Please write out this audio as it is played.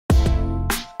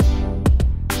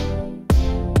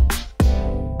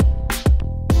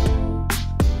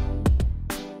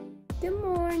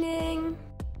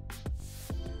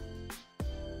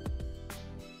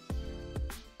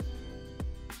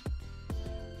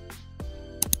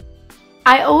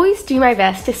I always do my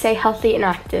best to stay healthy and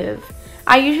active.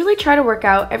 I usually try to work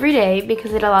out every day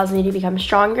because it allows me to become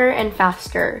stronger and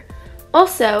faster.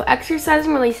 Also,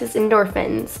 exercising releases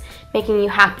endorphins, making you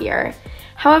happier.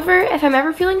 However, if I'm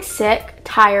ever feeling sick,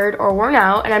 tired, or worn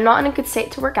out and I'm not in a good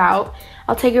state to work out,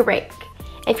 I'll take a break.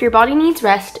 If your body needs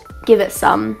rest, give it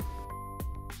some.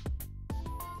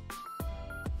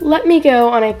 Let me go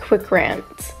on a quick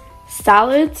rant.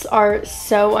 Salads are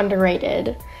so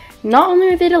underrated. Not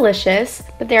only are they delicious,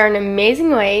 but they are an amazing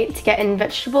way to get in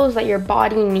vegetables that your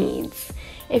body needs.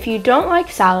 If you don't like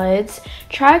salads,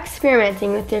 try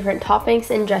experimenting with different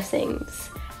toppings and dressings,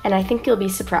 and I think you'll be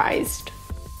surprised.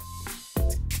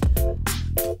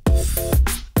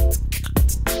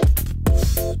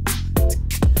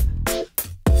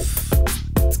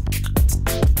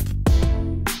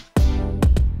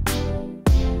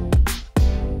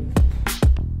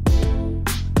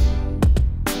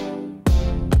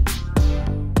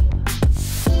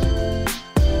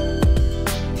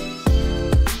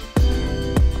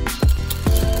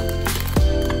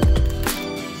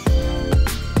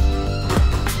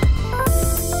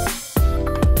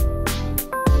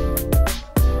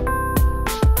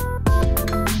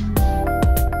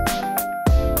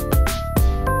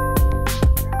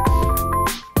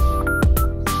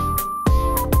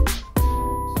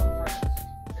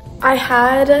 I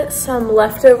had some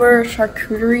leftover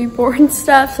charcuterie board and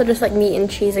stuff, so just like meat and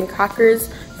cheese and crackers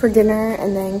for dinner,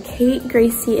 and then Kate,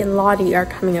 Gracie, and Lottie are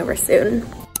coming over soon.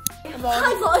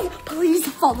 Hi Lottie, please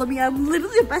follow me. I'm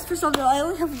literally the best person on there. I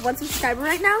only have 1 subscriber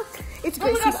right now. It's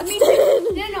Gracie Buxton.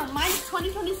 No, mine's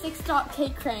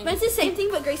 2026.KCrane. But it's the same thing,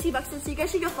 but Gracie Buxton, so you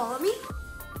guys should go follow me.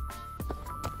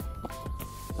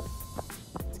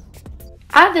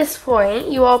 At this point,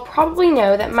 you all probably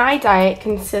know that my diet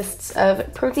consists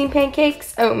of protein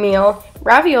pancakes, oatmeal,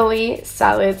 ravioli,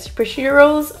 salads, prosciutto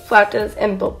rolls, flautas,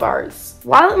 and Built Bars.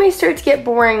 While it may start to get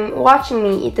boring watching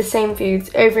me eat the same foods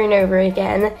over and over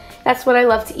again, that's what I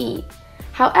love to eat.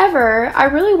 However, I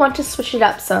really want to switch it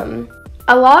up some.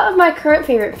 A lot of my current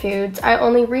favorite foods I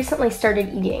only recently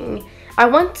started eating. I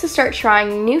want to start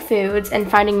trying new foods and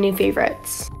finding new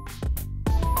favorites.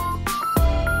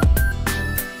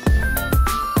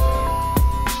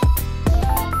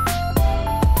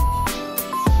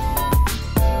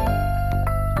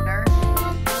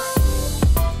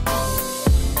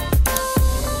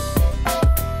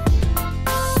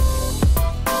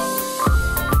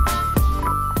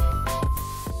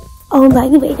 Oh, by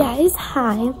the way, guys,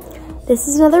 hi. This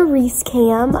is another Reese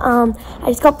cam. I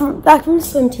just got back from the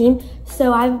swim team,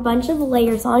 so I have a bunch of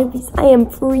layers on because I am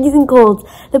freezing cold.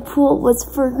 The pool was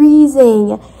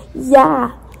freezing.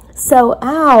 Yeah. So,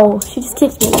 ow, she just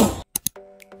kicked me.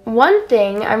 One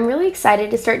thing I'm really excited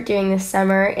to start doing this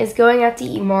summer is going out to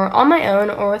eat more on my own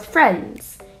or with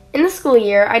friends. In the school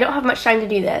year, I don't have much time to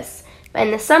do this, but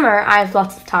in the summer, I have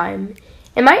lots of time.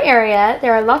 In my area,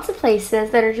 there are lots of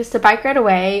places that are just a bike ride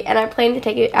away, and I plan to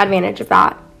take advantage of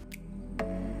that.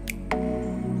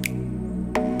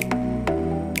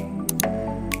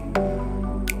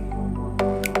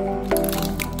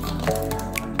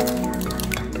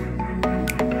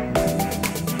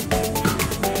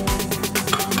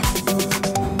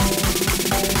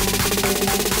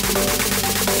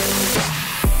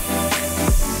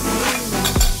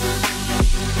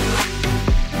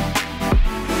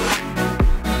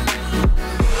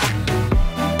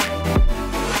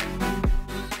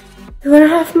 One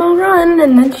and a half mile run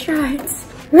and then strides.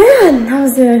 Man, that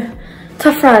was a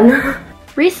tough run.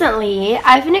 Recently,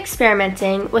 I've been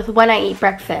experimenting with when I eat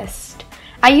breakfast.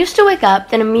 I used to wake up,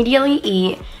 then immediately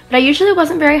eat, but I usually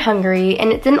wasn't very hungry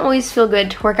and it didn't always feel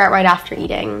good to work out right after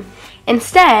eating.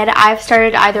 Instead, I've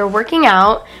started either working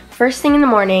out first thing in the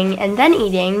morning and then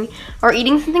eating, or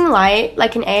eating something light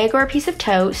like an egg or a piece of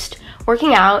toast,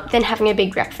 working out, then having a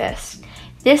big breakfast.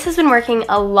 This has been working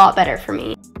a lot better for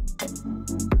me.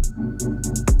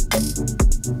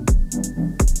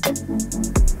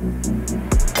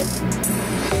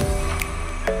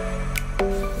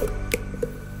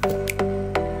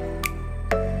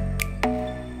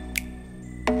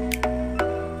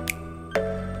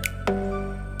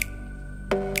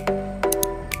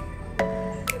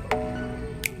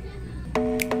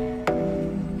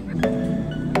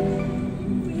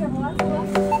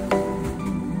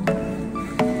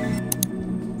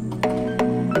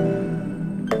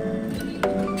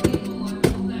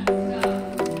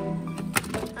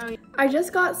 I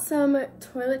just got some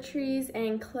toiletries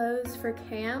and clothes for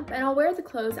camp, and I'll wear the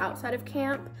clothes outside of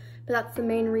camp, but that's the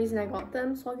main reason I got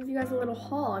them, so I'll give you guys a little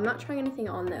haul. I'm not trying anything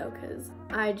on though, because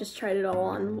I just tried it all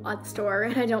on at the store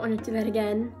and I don't want to do that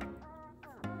again.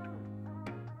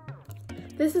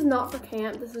 This is not for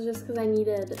camp. This is just because I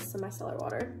needed some micellar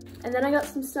water. And then I got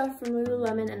some stuff from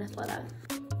Lululemon and Athleta.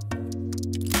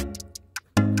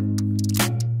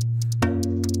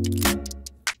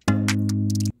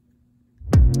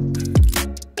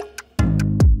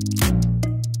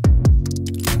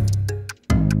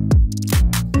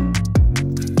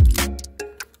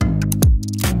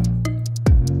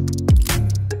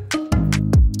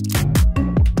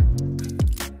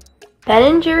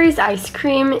 Ben & Jerry's ice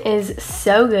cream is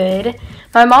so good.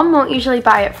 My mom won't usually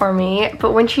buy it for me,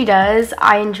 but when she does,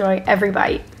 I enjoy every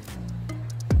bite.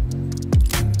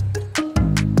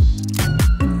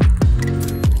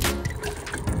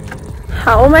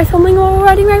 How am I filming while we're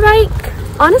riding my bike?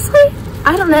 Honestly,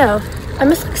 I don't know. I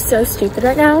must look so stupid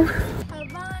right now.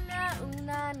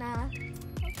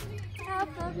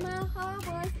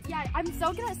 Yeah, I'm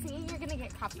so good at singing, you're gonna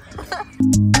get copyrighted.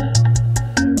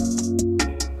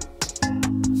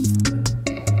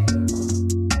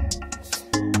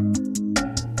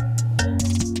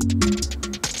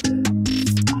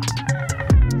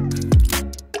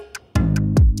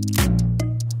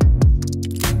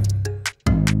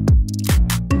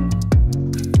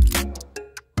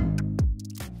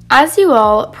 As you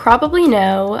all probably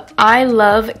know, I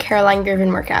love Caroline Griffin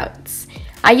workouts.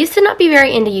 I used to not be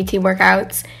very into YouTube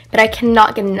workouts, but I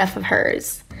cannot get enough of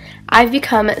hers. I've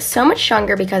become so much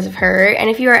stronger because of her, and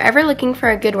if you are ever looking for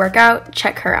a good workout,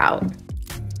 check her out.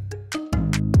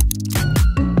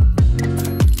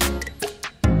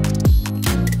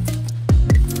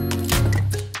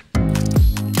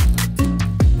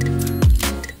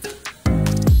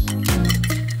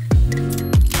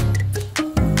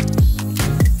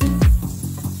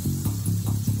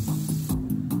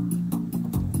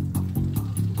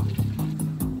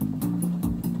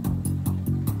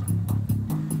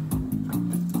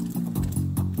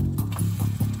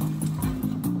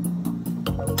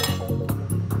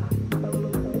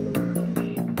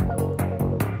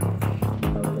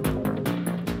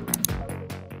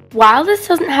 While this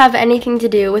doesn't have anything to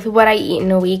do with what I eat in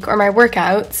a week or my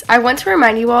workouts, I want to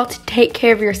remind you all to take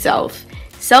care of yourself.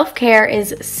 Self-care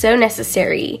is so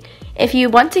necessary. If you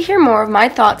want to hear more of my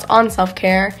thoughts on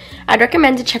self-care, I'd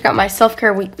recommend to check out my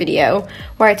self-care week video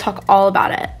where I talk all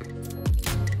about it.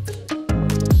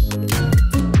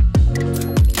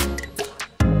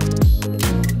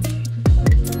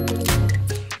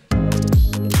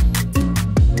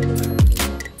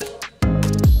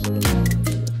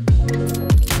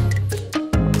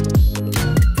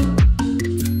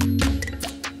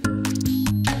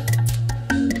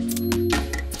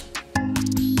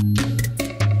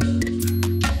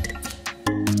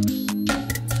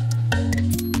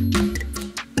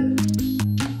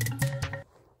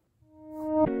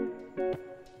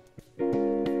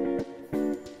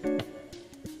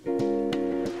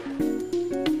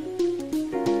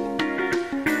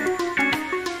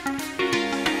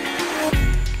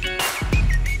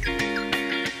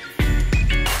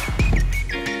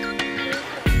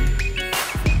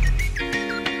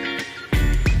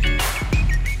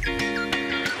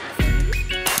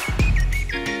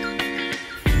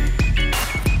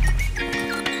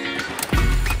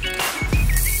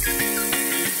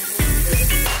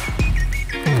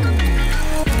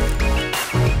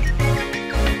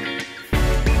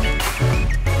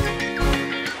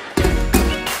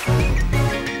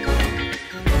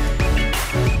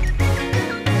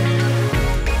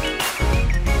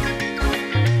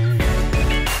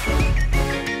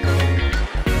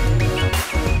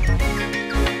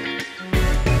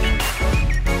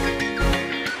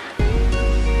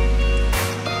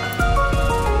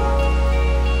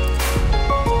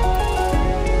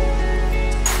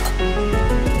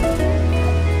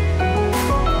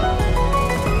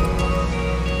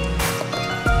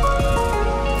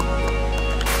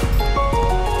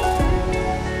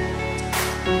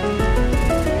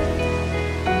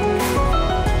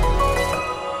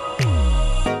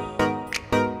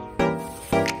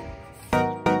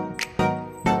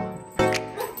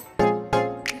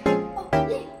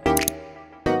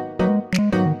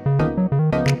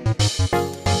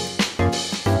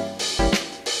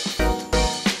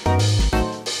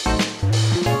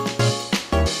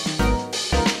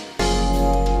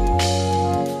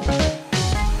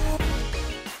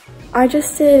 I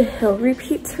just did hill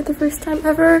repeats for the first time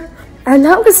ever, and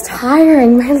that was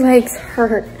tiring. My legs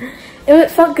hurt.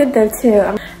 It felt good though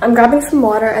too. I'm grabbing some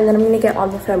water and then I'm gonna get on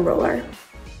the foam roller.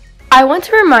 I want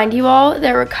to remind you all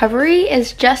that recovery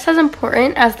is just as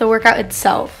important as the workout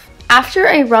itself. After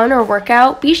a run or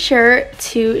workout, be sure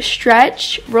to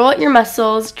stretch, roll out your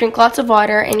muscles, drink lots of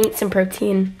water, and eat some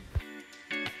protein.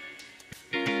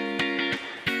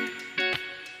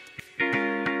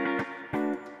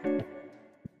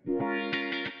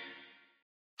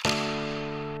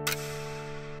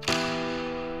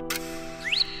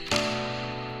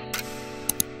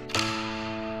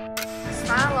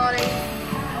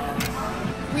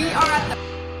 are at the...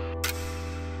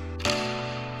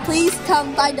 Please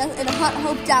come find us and hunt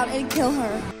Hope down and kill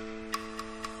her.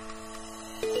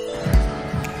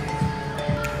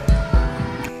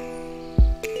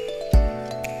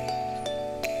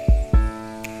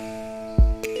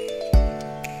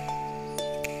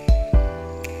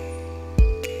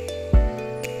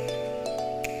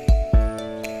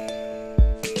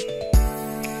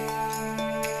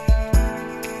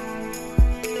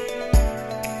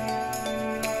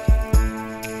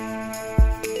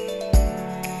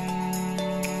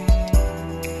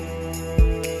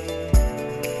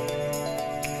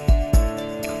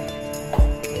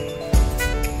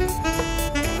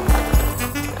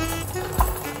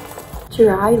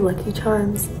 Dry Lucky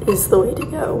Charms is the way to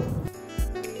go.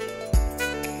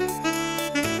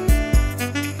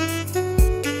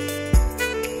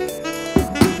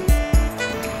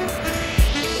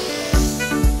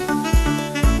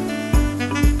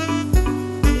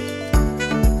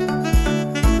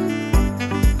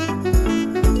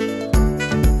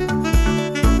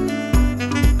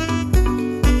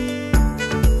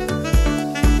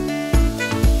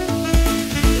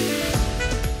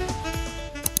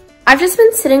 I've just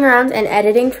been sitting around and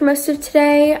editing for most of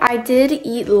today. I did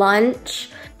eat lunch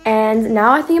and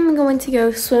now I think I'm going to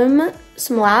go swim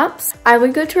some laps. I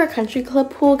would go to our country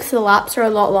club pool because the laps are a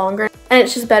lot longer and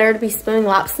it's just better to be swimming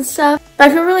laps and stuff. But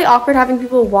I feel really awkward having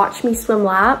people watch me swim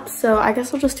laps, so I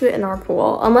guess I'll just do it in our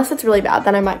pool. Unless it's really bad,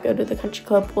 then I might go to the country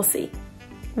club. We'll see.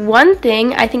 One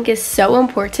thing I think is so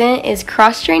important is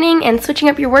cross-training and switching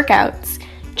up your workouts.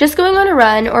 Just going on a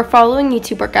run or following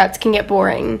YouTube workouts can get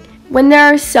boring. When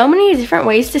there are so many different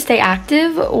ways to stay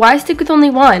active, why stick with only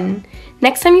one?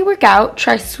 Next time you work out,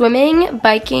 try swimming,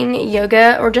 biking,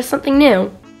 yoga, or just something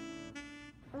new.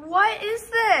 What is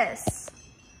this?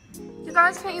 You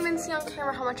guys can't even see on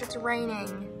camera how much it's raining.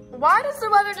 Why does the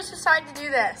weather just decide to do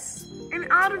this? And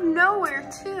out of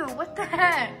nowhere too, what the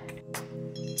heck?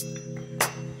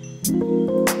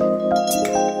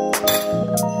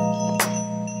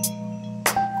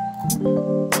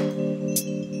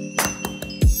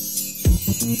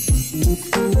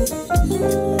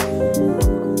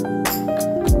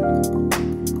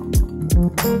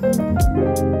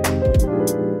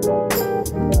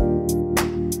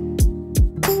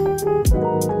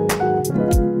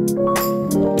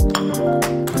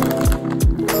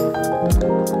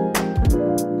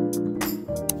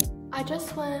 I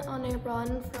just went on a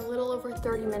run for a little over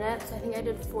 30 minutes. I think I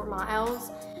did 4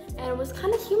 miles and it was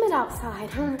kind of humid outside.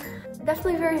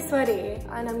 Definitely very sweaty,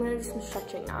 and I'm gonna do some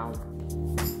stretching now.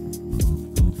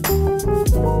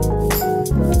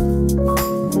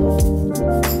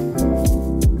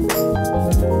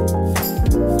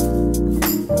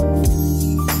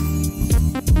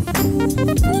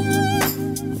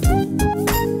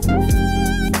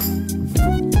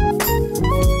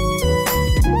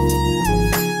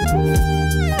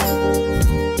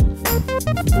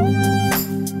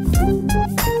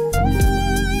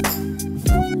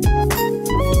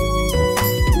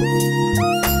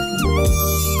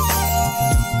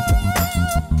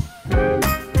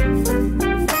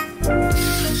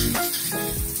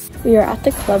 We are at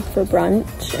the club for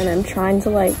brunch and I'm trying to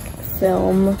like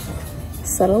film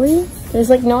subtly. There's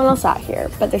like no one else out here,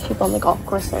 but there's people on the golf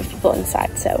course and there's people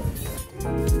inside, so.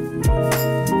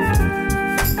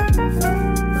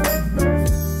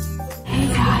 Hey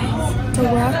guys, so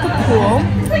we're at the pool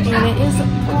and it is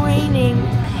raining.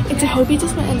 It's a Hobie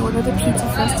just went and ordered a pizza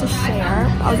for us to share.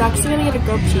 I was actually gonna get a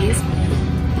grilled cheese,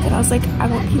 but I was like, I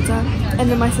want pizza. And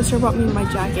then my sister brought me my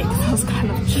jacket because I was kind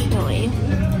of chilly.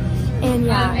 And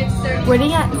yeah, we're waiting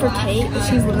for Kate, but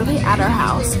she's literally at our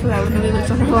house because I literally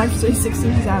lived on her life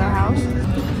 360. She's at our house.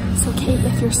 So Kate,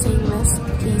 if you're seeing this,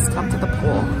 please come to the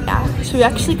pool. Yeah, should we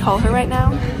actually call her right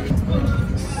now?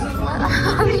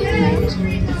 Hi,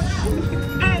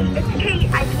 it's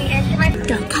Kate. I can answer my phone.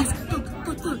 Go, guys,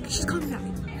 look, she's calling out.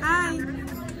 Hi.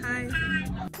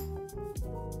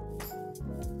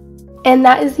 And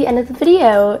that is the end of the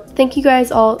video. Thank you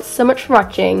guys all so much for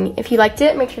watching. If you liked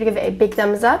it, make sure to give it a big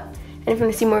thumbs up. And if you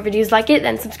want to see more videos like it,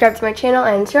 then subscribe to my channel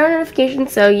and turn on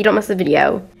notifications so you don't miss a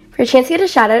video. For a chance to get a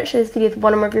shout out, share this video with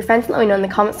one or more of your friends and let me know in the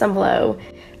comments down below.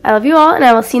 I love you all and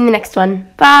I will see you in the next one.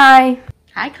 Bye!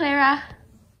 Hi, Clara.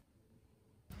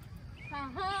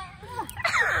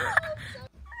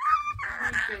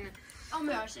 Oh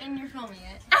my gosh, and you're filming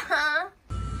it.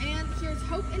 And here's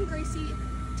Hope and Gracie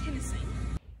tennising.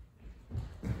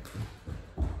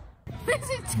 There's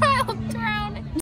a child drowning.